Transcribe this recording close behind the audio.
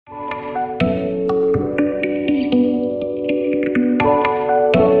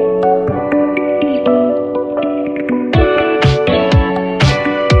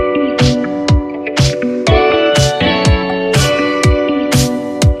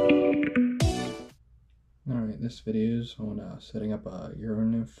Alright, this video is on setting up a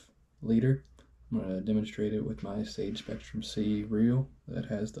Nymph leader. I'm going to demonstrate it with my Sage Spectrum C reel that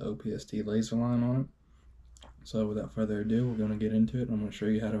has the OPST laser line on it. So without further ado, we're going to get into it. I'm going to show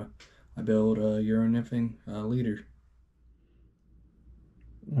you how to build a Nymphing leader.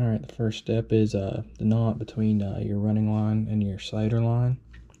 Alright, the first step is the knot between your running line and your sighter line.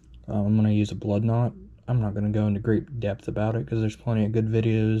 I'm going to use a blood knot. I'm not going to go into great depth about it because there's plenty of good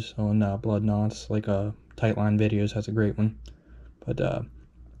videos on blood knots, like Tightline Videos has a great one. But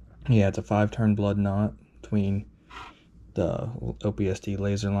yeah, it's a 5-turn blood knot between the OPST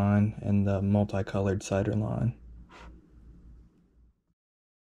laser line and the multicolored sighter line.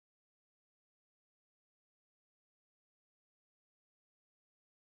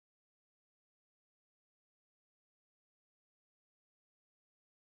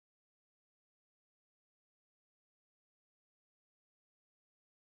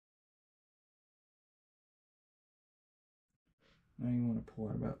 Now you want to pull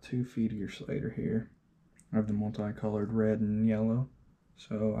out about 2 feet of your sighter here. I have the multicolored red and yellow.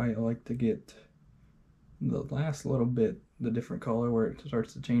 So I like to get the last little bit, the different color where it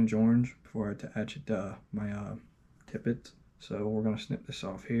starts to change orange before I attach it to my tippet. So we're going to snip this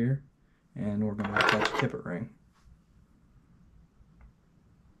off here and we're going to attach a tippet ring.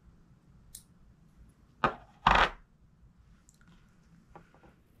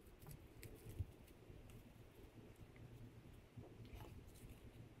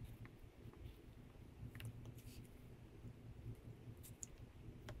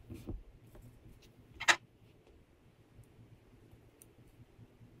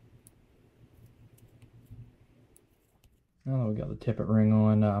 Now that we got the tippet ring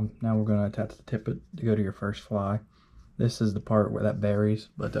on, now we're going to attach the tippet to go to your first fly. This is the part where that varies,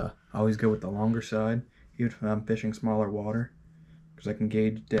 but I always go with the longer side, even if I'm fishing smaller water, because I can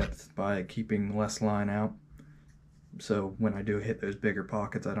gauge depth by keeping less line out. So when I do hit those bigger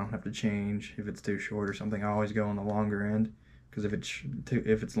pockets, I don't have to change. If it's too short or something, I always go on the longer end, because if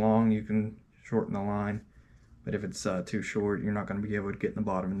it's long, you can shorten the line. But if it's too short, you're not going to be able to get in the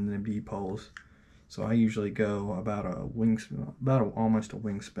bottom and the deep holes. So I usually go about almost a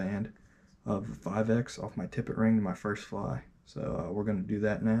wingspan of 5x off my tippet ring to my first fly. So we're going to do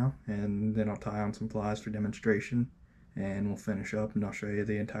that now, and then I'll tie on some flies for demonstration, and we'll finish up and I'll show you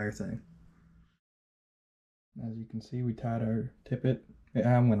the entire thing. As you can see, we tied our tippet.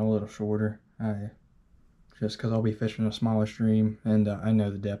 I went a little shorter, just because I'll be fishing a smaller stream, and I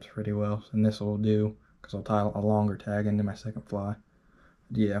know the depth pretty well, and this will do because I'll tie a longer tag into my second fly.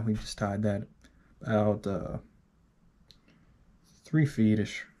 But yeah, we just tied that about 3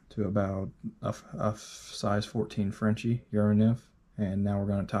 feet-ish to about a size 14 Frenchie Nymph, and now we're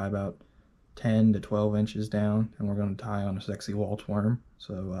going to tie about 10 to 12 inches down, and we're going to tie on a sexy Waltz worm.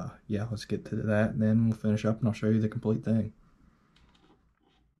 So yeah, let's get to that, and then we'll finish up and I'll show you the complete thing.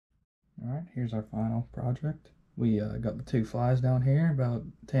 Alright, here's our final project. We got the 2 flies down here, about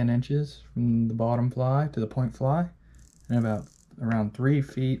 10 inches from the bottom fly to the point fly, and about around 3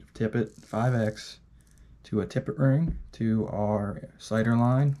 feet of tippet, 5x, to a tippet ring, to our sighter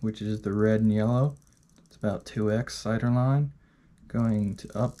line, which is the red and yellow. It's about 2x sighter line, going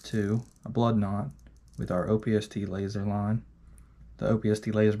up to a blood knot with our OPST laser line. The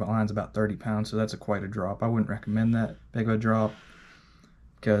OPST laser line is about 30 pounds, so that's quite a drop. I wouldn't recommend that big of a drop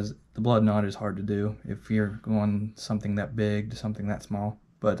because the blood knot is hard to do if you're going something that big to something that small,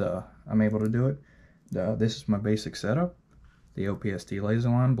 but I'm able to do it. This is my basic setup. The OPST laser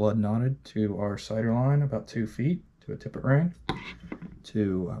line blood knotted to our sighter line about 2 feet to a tippet ring,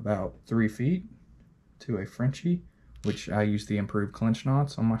 to about 3 feet to a Frenchie, which I use the improved clinch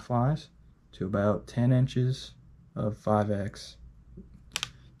knots on my flies, to about 10 inches of 5x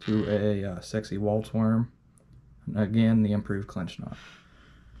to a sexy Waltz worm, and again the improved clinch knot.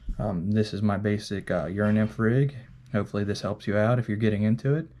 This is my basic Nymph rig. Hopefully this helps you out if you're getting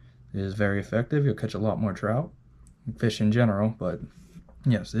into it. It is very effective. You'll catch a lot more trout, fish in general, but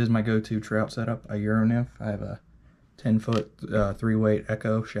yes, this is my go-to trout setup, a Nymph. I have a 10-foot 3-weight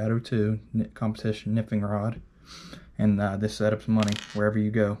Echo Shadow 2 competition nymphing rod, and this setup's money wherever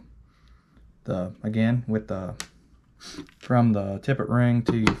you go. Again, with from the tippet ring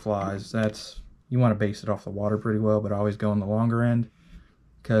to your flies, you want to base it off the water pretty well, but I always go on the longer end,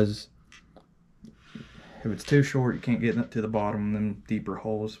 because if it's too short, you can't get to the bottom of them deeper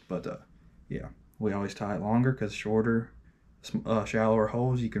holes. But yeah, we always tie it longer, because shorter, shallower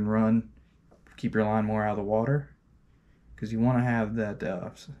holes, you can keep your line more out of the water, because you want to have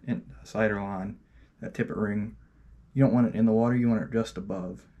that sighter line, that tippet ring. You don't want it in the water, you want it just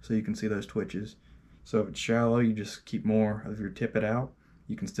above, so you can see those twitches. So if it's shallow, you just keep more of your tippet out.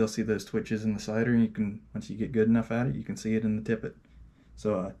 you can still see those twitches in the sider, and you can, once you get good enough at it, you can see it in the tippet.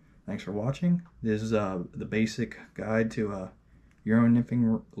 So thanks for watching. This is the basic guide to your own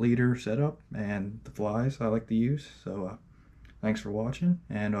nymphing leader setup and the flies I like to use. So thanks for watching,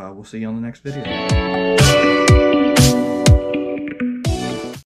 and we'll see you on the next video.